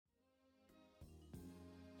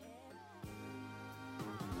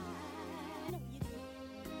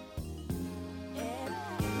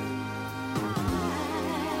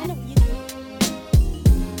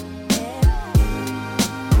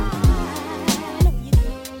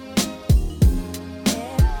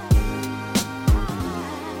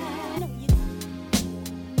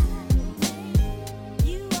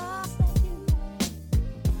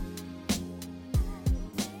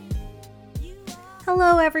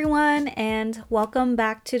everyone, and welcome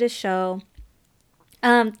back to the show.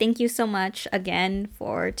 Thank you so much again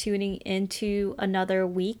for tuning into another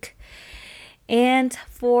week. And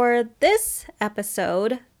for this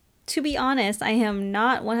episode, to be honest, I am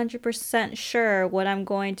not 100% sure what I'm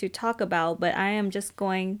going to talk about, but I am just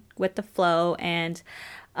going with the flow and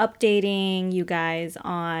updating you guys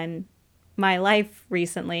on my life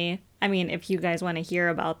recently. I mean, if you guys want to hear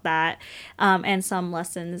about that, and some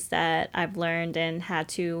lessons that I've learned and had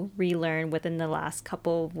to relearn within the last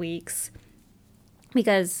couple of weeks.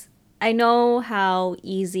 Because I know how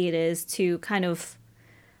easy it is to kind of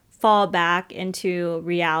fall back into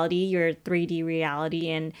reality, your 3D reality,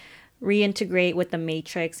 and reintegrate with the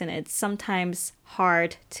matrix. And it's sometimes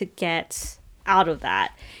hard to get out of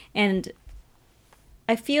that. And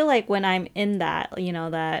I feel like when I'm in that,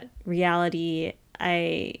 that reality,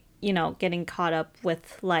 getting caught up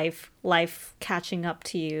with life catching up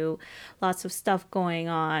to you, lots of stuff going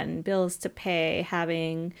on, bills to pay,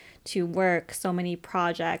 having to work, so many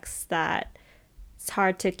projects that it's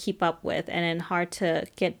hard to keep up with and then hard to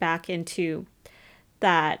get back into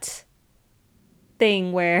that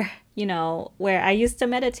thing where I used to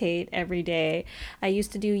meditate every day. I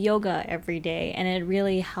used to do yoga every day, and it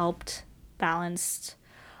really helped balance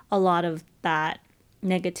a lot of that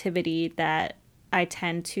negativity that I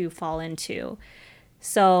tend to fall into.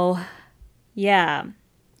 So, yeah.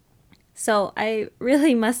 So, I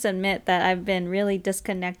really must admit that I've been really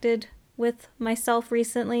disconnected with myself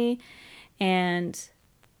recently. And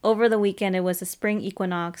over the weekend, it was a spring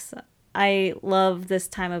equinox. I love this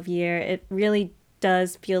time of year. It really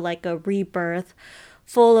does feel like a rebirth,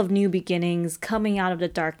 full of new beginnings, coming out of the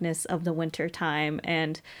darkness of the winter time.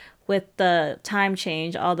 And with the time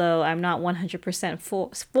change, although I'm not 100%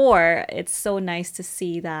 for, it's so nice to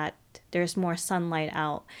see that there's more sunlight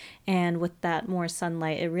out. And with that more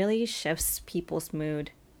sunlight, it really shifts people's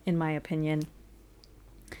mood, in my opinion.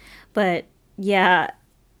 But yeah,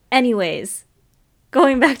 anyways,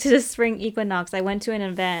 going back to the spring equinox, I went to an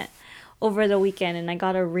event over the weekend and I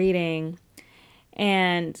got a reading,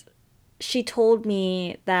 and she told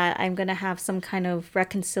me that I'm going to have some kind of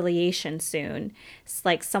reconciliation soon. It's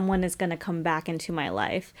like someone is going to come back into my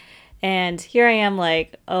life. And here I am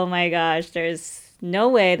like, oh my gosh, there's no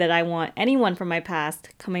way that I want anyone from my past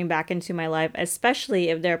coming back into my life, especially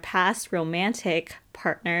if they're past romantic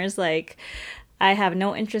partners. Like, I have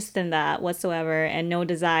no interest in that whatsoever and no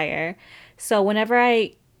desire. So whenever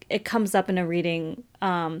it comes up in a reading,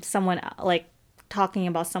 someone like talking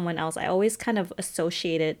about someone else, I always kind of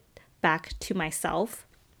associate it back to myself.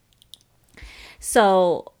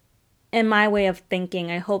 So, in my way of thinking,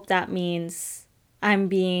 I hope that means I'm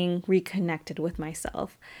being reconnected with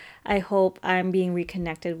myself. I hope I'm being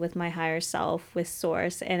reconnected with my higher self, with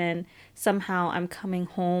source, and then somehow I'm coming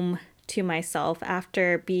home to myself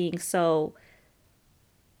after being so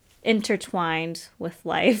intertwined with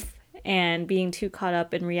life and being too caught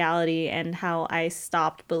up in reality and how I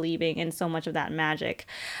stopped believing in so much of that magic.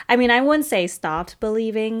 I mean, I wouldn't say stopped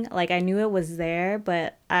believing, like I knew it was there,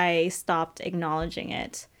 but I stopped acknowledging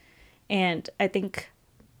it. And I think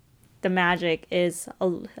the magic is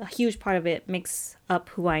a huge part of it, makes up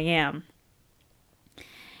who I am.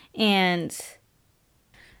 And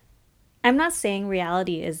I'm not saying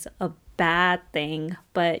reality is a bad thing,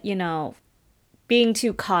 but being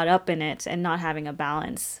too caught up in it and not having a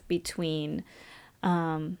balance between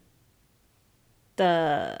the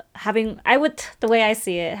way I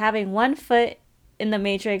see it, having one foot in the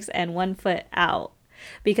matrix and one foot out.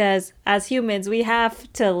 Because as humans, we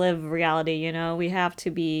have to live reality, we have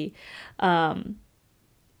to be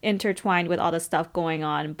intertwined with all the stuff going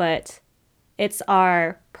on, but it's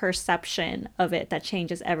our perception of it that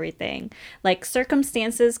changes everything. Like,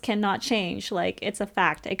 circumstances cannot change. Like, it's a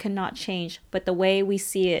fact. It cannot change. But the way we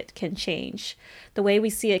see it can change. The way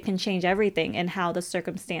we see it can change everything and how the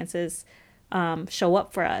circumstances show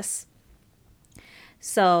up for us.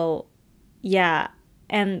 So, yeah.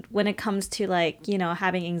 And when it comes to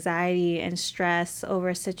having anxiety and stress over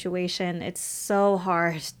a situation, it's so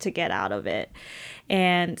hard to get out of it.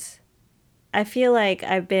 And I feel like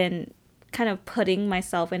I've been kind of putting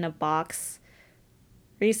myself in a box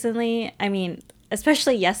recently. I mean,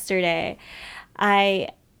 especially yesterday, I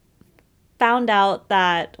found out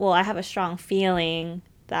that, well, I have a strong feeling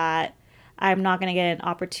that I'm not going to get an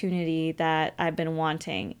opportunity that I've been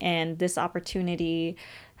wanting. And this opportunity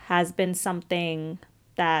has been something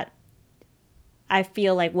that I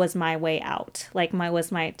feel like was my way out. Like,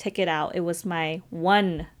 was my ticket out. It was my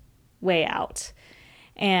one way out.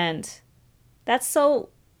 And that's so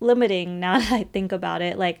limiting now that I think about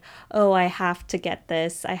it. Like, oh, I have to get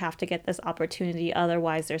this. I have to get this opportunity.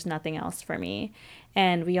 Otherwise, there's nothing else for me.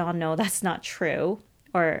 And we all know that's not true.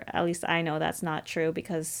 Or at least I know that's not true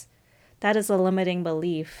because that is a limiting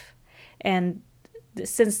belief. And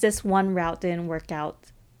since this one route didn't work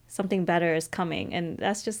out, something better is coming. And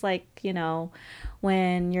that's just like,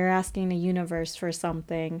 when you're asking the universe for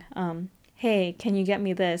something, hey, can you get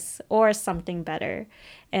me this or something better?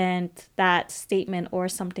 And that statement or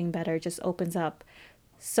something better just opens up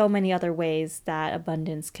so many other ways that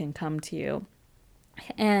abundance can come to you.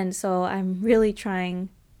 And so I'm really trying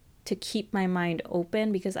to keep my mind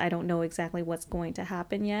open because I don't know exactly what's going to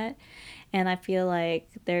happen yet. And I feel like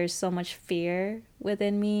there's so much fear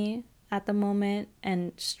within me at the moment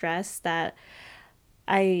and stress that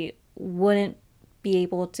I wouldn't be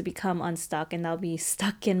able to become unstuck and I'll be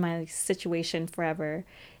stuck in my situation forever.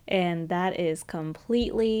 And that is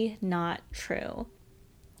completely not true.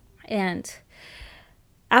 And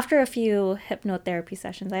after a few hypnotherapy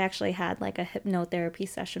sessions, I actually had like a hypnotherapy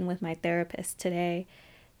session with my therapist today.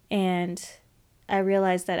 And I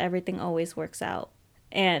realized that everything always works out.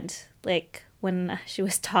 And like when she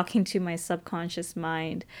was talking to my subconscious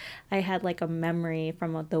mind, I had like a memory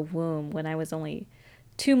from the womb when I was only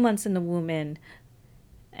 2 months in the womb and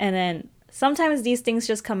then sometimes these things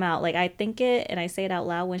just come out. Like I think it and I say it out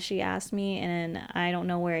loud when she asked me and I don't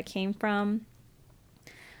know where it came from.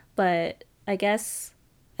 But I guess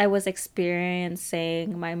I was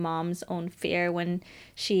experiencing my mom's own fear when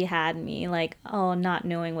she had me, like, oh, not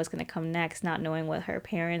knowing what's going to come next, not knowing what her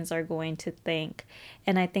parents are going to think.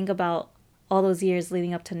 And I think about all those years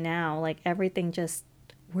leading up to now, like everything just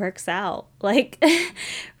works out. Like,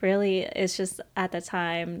 really, it's just at the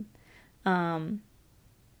time,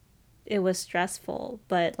 it was stressful,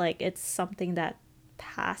 but like it's something that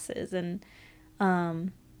passes and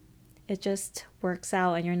it just works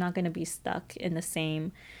out and you're not going to be stuck in the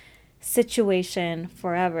same situation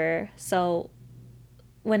forever. So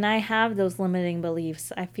when I have those limiting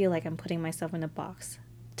beliefs, I feel like I'm putting myself in a box,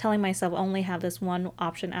 telling myself I only have this one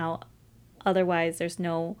option out. Otherwise, there's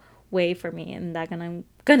no way for me, and that I'm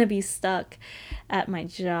gonna be stuck at my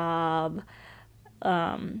job,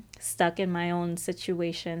 stuck in my own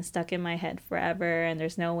situation, stuck in my head forever, and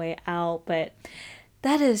there's no way out. But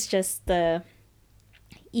that is just the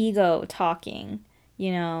ego talking,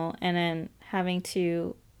 and then having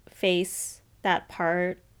to face that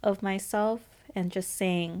part of myself and just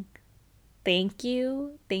saying, thank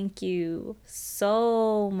you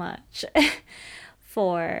so much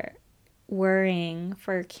for worrying,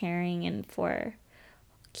 for caring, and for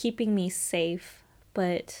keeping me safe.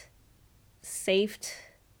 But safe,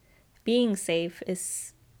 being safe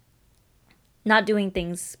is not doing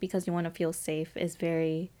things because you want to feel safe is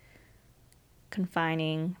very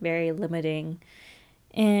confining, very limiting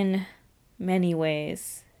in many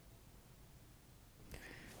ways.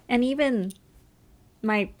 And even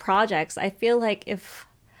my projects, I feel like if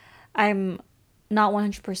I'm not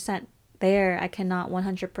 100% there, I cannot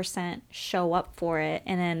 100% show up for it.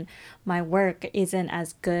 And then my work isn't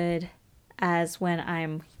as good as when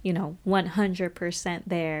I'm, 100%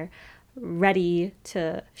 there, ready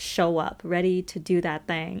to show up, ready to do that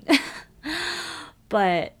thing.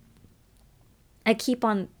 But I keep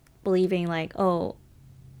on believing, like, oh,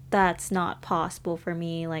 that's not possible for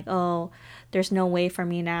me. Like, oh, there's no way for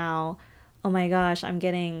me now. Oh my gosh, I'm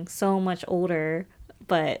getting so much older.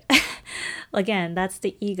 But again, that's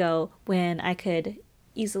the ego when I could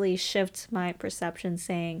easily shift my perception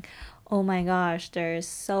saying, oh my gosh, there's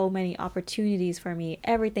so many opportunities for me.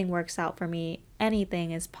 Everything works out for me.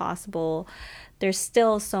 Anything is possible. There's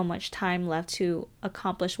still so much time left to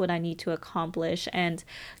accomplish what I need to accomplish and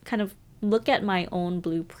kind of look at my own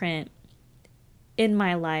blueprint in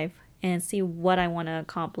my life and see what I want to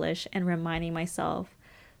accomplish and reminding myself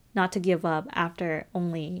not to give up after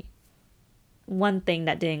only one thing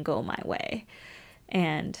that didn't go my way.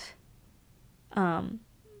 And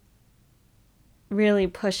really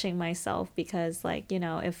pushing myself because, like,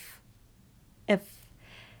 if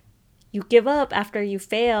you give up after you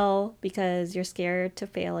fail because you're scared to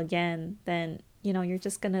fail again, then you're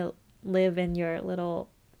just gonna live in your little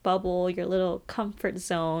bubble, your little comfort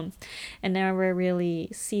zone, and never really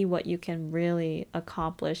see what you can really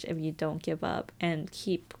accomplish if you don't give up and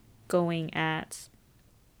keep going at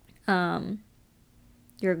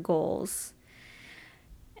your goals.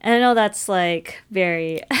 And I know that's like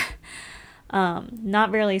very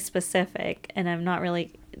not really specific, and I'm not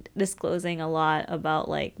really disclosing a lot about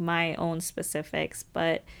like my own specifics,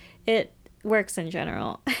 but it works in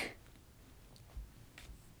general.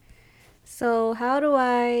 So how do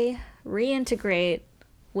I reintegrate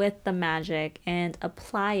with the magic and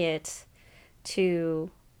apply it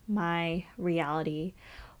to my reality?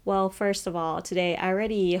 Well, first of all, today I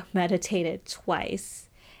already meditated twice,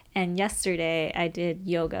 and yesterday I did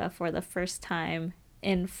yoga for the first time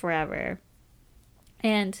in forever.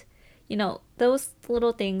 And, those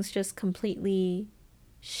little things just completely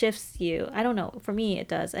shifts you. I don't know. For me, it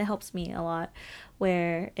does. It helps me a lot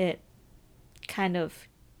where it kind of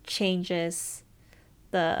changes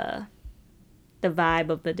the the vibe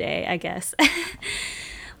of the day, I guess.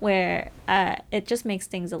 Where it just makes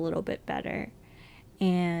things a little bit better,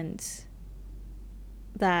 and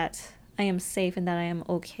that I am safe and that I am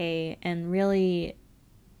okay, and really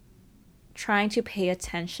trying to pay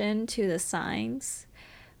attention to the signs.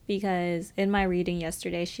 Because in my reading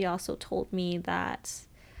yesterday, she also told me that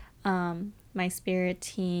my spirit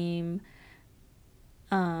team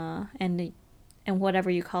and whatever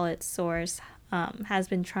you call it, source, has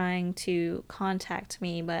been trying to contact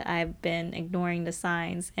me, but I've been ignoring the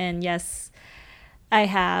signs. And yes, I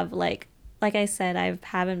have, like I said, I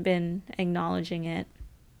haven't been acknowledging it.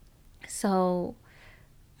 So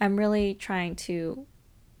I'm really trying to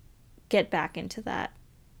get back into that,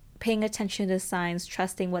 paying attention to signs,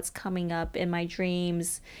 trusting what's coming up in my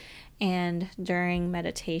dreams and during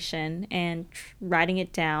meditation, and writing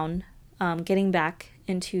it down, getting back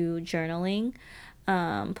into journaling,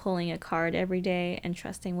 pulling a card every day and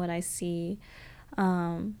trusting what I see,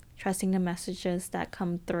 trusting the messages that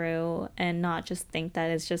come through, and not just think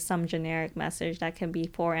that it's just some generic message that can be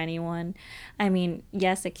for anyone. I mean,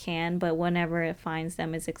 yes, it can, but whenever it finds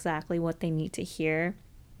them is exactly what they need to hear.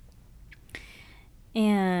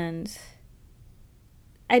 And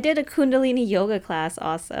I did a Kundalini yoga class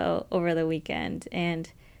also over the weekend, and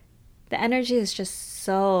the energy is just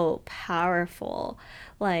so powerful.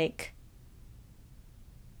 Like,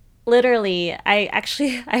 literally, I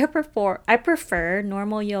prefer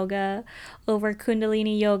normal yoga over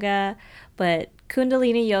Kundalini yoga, but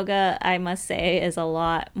Kundalini yoga, I must say, is a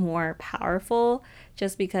lot more powerful,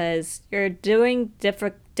 just because you're doing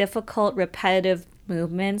difficult repetitive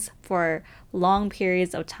movements for long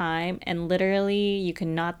periods of time, and literally you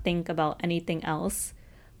cannot think about anything else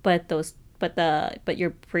but those but you're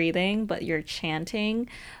breathing, but you're chanting,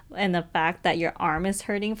 and the fact that your arm is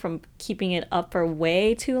hurting from keeping it up for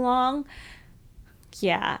way too long.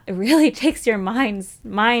 Yeah, it really takes your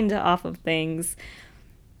mind off of things.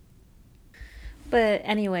 But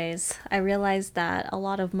anyways, I realized that a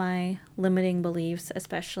lot of my limiting beliefs,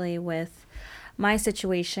 especially with my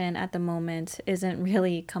situation at the moment, isn't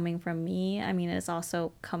really coming from me. I mean, it's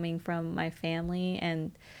also coming from my family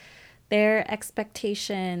and their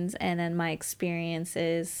expectations, and then my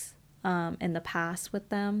experiences in the past with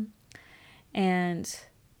them. And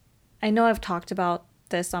I know I've talked about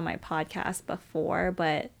this on my podcast before,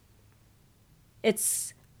 but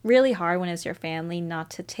it's really hard when it's your family not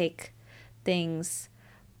to take things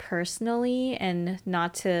personally and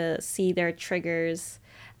not to see their triggers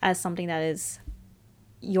as something that is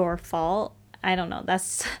your fault. I don't know.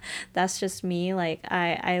 That's just me. Like,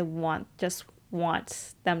 I want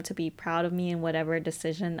them to be proud of me in whatever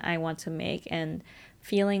decision I want to make, and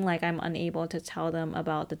feeling like I'm unable to tell them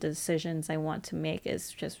about the decisions I want to make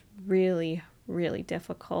is just really, really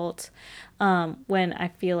difficult. When I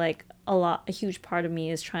feel like a huge part of me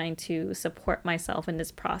is trying to support myself in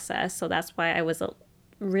this process. So that's why I was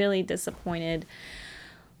really disappointed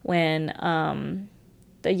when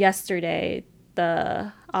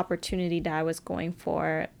the opportunity that I was going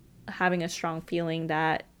for, having a strong feeling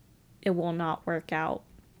that it will not work out.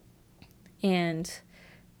 And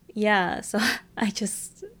yeah, so I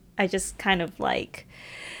just kind of like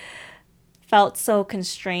felt so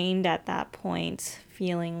constrained at that point,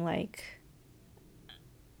 feeling like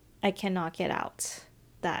I cannot get out,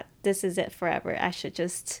 that this is it forever. I should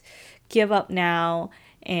just give up now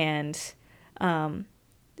and um,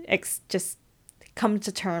 just come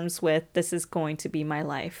to terms with this is going to be my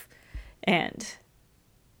life. And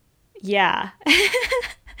yeah,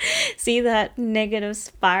 see that negative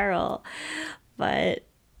spiral. But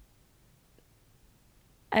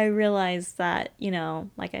I realized that,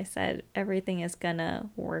 like I said, everything is gonna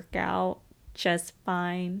work out just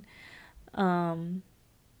fine. Um,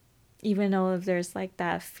 Even though there's like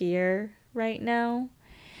that fear right now.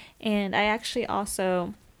 And I actually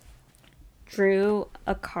also drew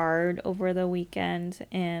a card over the weekend,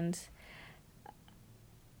 and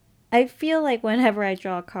I feel like whenever I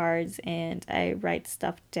draw cards and I write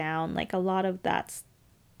stuff down, like a lot of that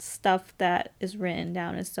stuff that is written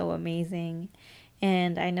down is so amazing.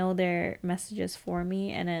 And I know they're messages for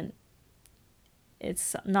me, and then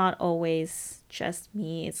it's not always just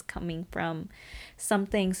me, it's coming from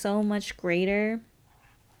something so much greater.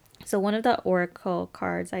 So one of the oracle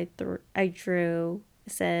cards I drew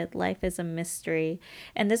said life is a mystery,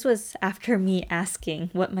 and this was after me asking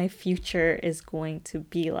what my future is going to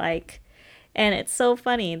be like. And it's so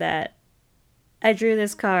funny that I drew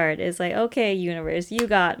this card. It's like, okay, universe, you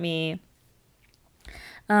got me.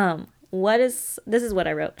 This is what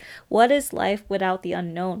I wrote. What is life without the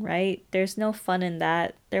unknown, right? There's no fun in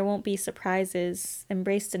that. There won't be surprises.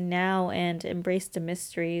 Embrace the now and embrace the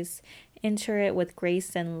mysteries. Enter it with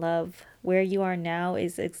grace and love. Where you are now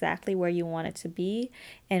is exactly where you want it to be,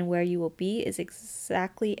 and where you will be is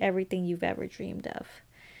exactly everything you've ever dreamed of.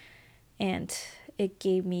 And it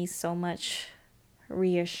gave me so much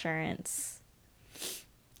reassurance.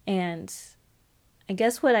 And I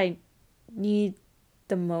guess what I need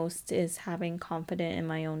the most is having confidence in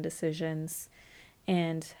my own decisions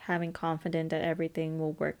and having confidence that everything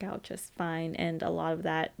will work out just fine. And a lot of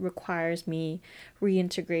that requires me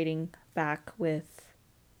reintegrating back with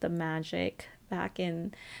the magic, back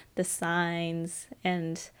in the signs,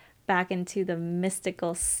 and back into the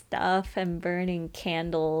mystical stuff and burning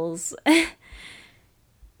candles.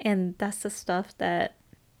 And that's the stuff that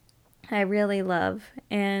I really love.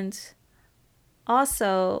 And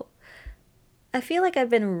also, I feel like I've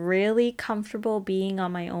been really comfortable being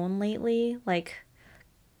on my own lately, like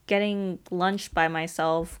getting lunch by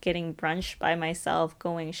myself, getting brunch by myself,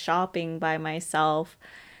 going shopping by myself.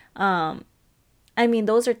 I mean,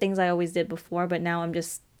 those are things I always did before, but now I'm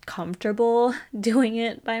just comfortable doing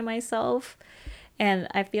it by myself. And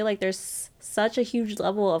I feel like there's such a huge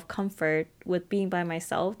level of comfort with being by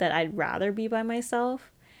myself that I'd rather be by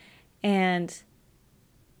myself. And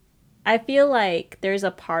I feel like there's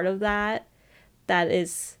a part of that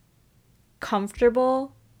is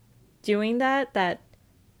comfortable doing I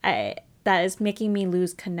that is making me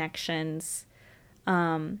lose connections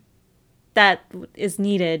that is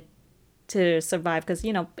needed to survive, because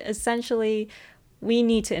essentially we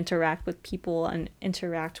need to interact with people and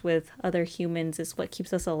interact with other humans is what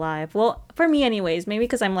keeps us alive. Well, for me anyways, maybe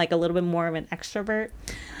because I'm like a little bit more of an extrovert,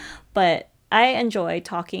 but I enjoy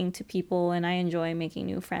talking to people and I enjoy making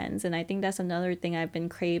new friends, and I think that's another thing I've been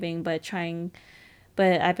craving, but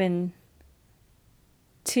I've been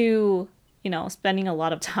too, spending a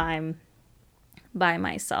lot of time by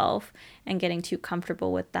myself and getting too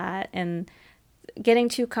comfortable with that. And getting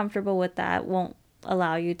too comfortable with that won't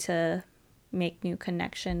allow you to make new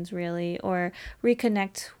connections really, or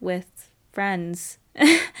reconnect with friends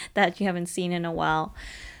that you haven't seen in a while.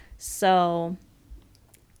 So,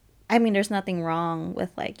 I mean, there's nothing wrong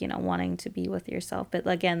with like, wanting to be with yourself. But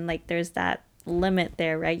again, like there's that limit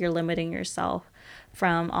there, right? You're limiting yourself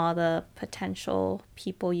from all the potential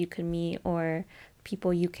people you can meet or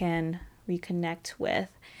people you can reconnect with.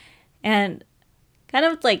 And kind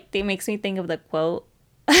of like it makes me think of the quote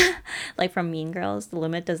like from Mean Girls, the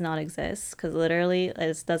limit does not exist, because literally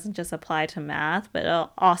it doesn't just apply to math, but it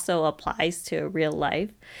also applies to real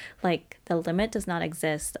life. Like the limit does not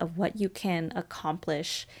exist of what you can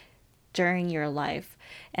accomplish during your life.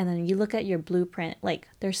 And then you look at your blueprint, like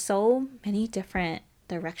there's so many different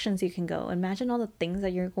directions you can go. Imagine all the things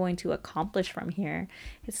that you're going to accomplish from here.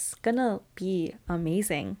 It's gonna be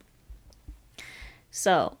amazing.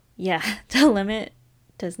 So, yeah, the limit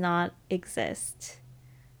does not exist.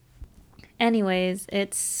 Anyways,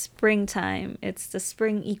 it's springtime. It's the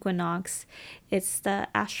spring equinox. It's the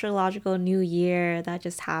astrological new year that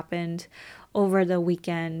just happened over the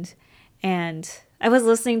weekend. And I was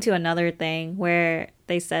listening to another thing where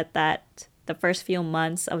they said that the first few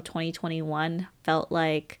months of 2021 felt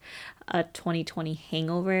like a 2020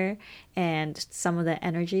 hangover, and some of the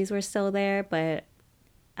energies were still there. But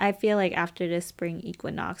I feel like after this spring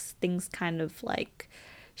equinox, things kind of like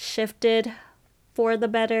shifted for the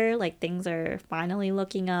better. Like things are finally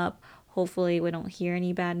looking up. Hopefully, we don't hear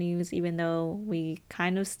any bad news, even though we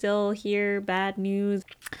kind of still hear bad news.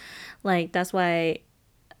 Like, that's why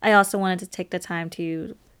I also wanted to take the time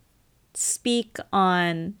to speak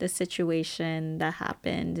on the situation that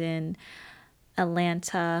happened in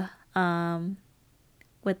Atlanta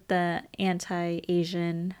with the anti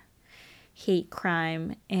Asian hate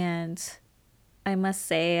crime. And I must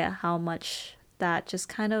say how much that just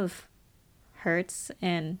kind of hurts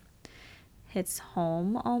and hits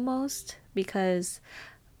home almost, because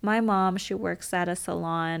my mom, she works at a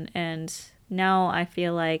salon, and now I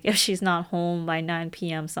feel like if she's not home by 9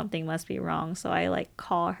 p.m. something must be wrong. So I like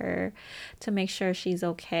call her to make sure she's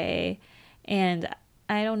okay. And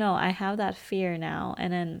I don't know, I have that fear now.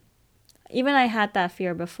 And then even I had that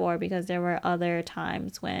fear before, because there were other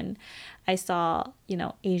times when I saw,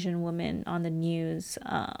 Asian women on the news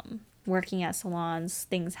working at salons,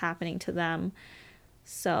 things happening to them.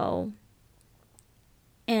 So,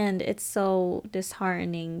 And it's so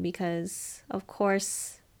disheartening because, of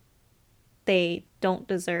course, they don't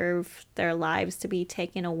deserve their lives to be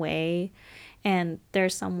taken away. And they're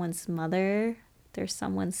someone's mother, they're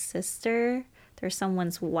someone's sister, they're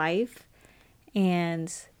someone's wife.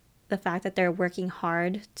 And the fact that they're working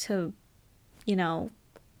hard to, you know,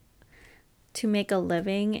 to make a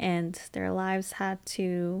living and their lives had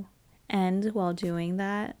to end while doing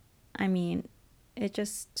that. I mean, it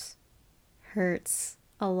just hurts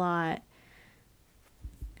a lot.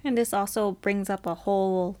 And this also brings up a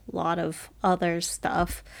whole lot of other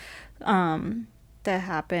stuff that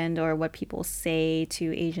happened or what people say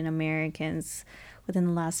to Asian Americans within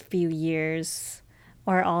the last few years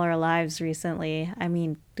or all our lives recently. I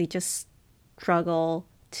mean, they just struggle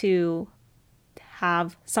to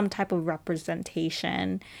have some type of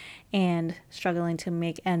representation and struggling to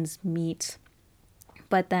make ends meet.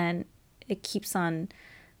 But then it keeps on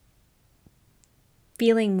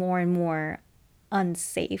feeling more and more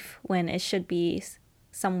unsafe when it should be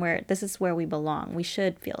somewhere. This is where we belong. We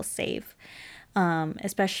should feel safe.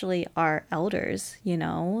 Especially our elders, you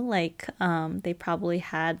know, like they probably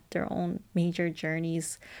had their own major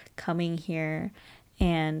journeys coming here,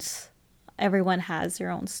 and everyone has their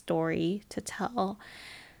own story to tell.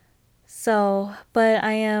 So, but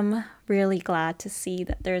I am really glad to see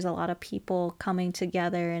that there's a lot of people coming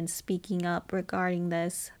together and speaking up regarding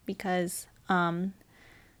this because,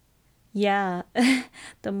 yeah,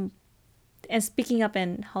 the and speaking up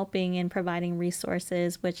and helping and providing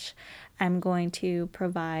resources, which I'm going to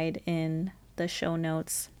provide in the show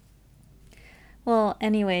notes. Well,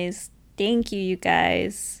 anyways, thank you, you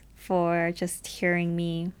guys, for just hearing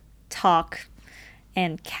me talk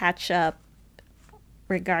and catch up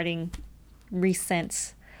regarding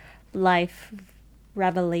recent life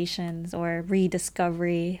revelations or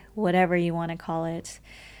rediscovery, whatever you want to call it.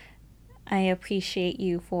 I appreciate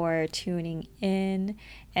you for tuning in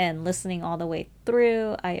and listening all the way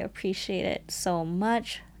through. I appreciate it so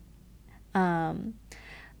much.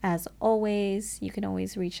 As always, you can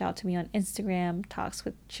always reach out to me on Instagram, Talks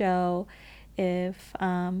with Joe, if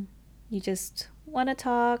you just want to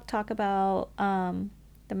talk about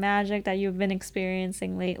the magic that you've been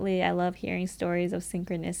experiencing lately. I love hearing stories of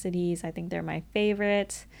synchronicities. I think they're my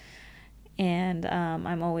favorite. And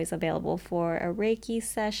I'm always available for a Reiki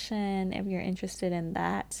session if you're interested in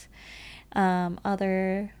that.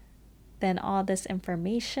 Other than all this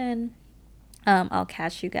information, I'll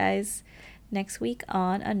catch you guys next week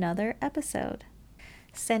on another episode.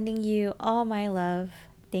 Sending you all my love.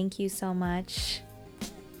 Thank you so much.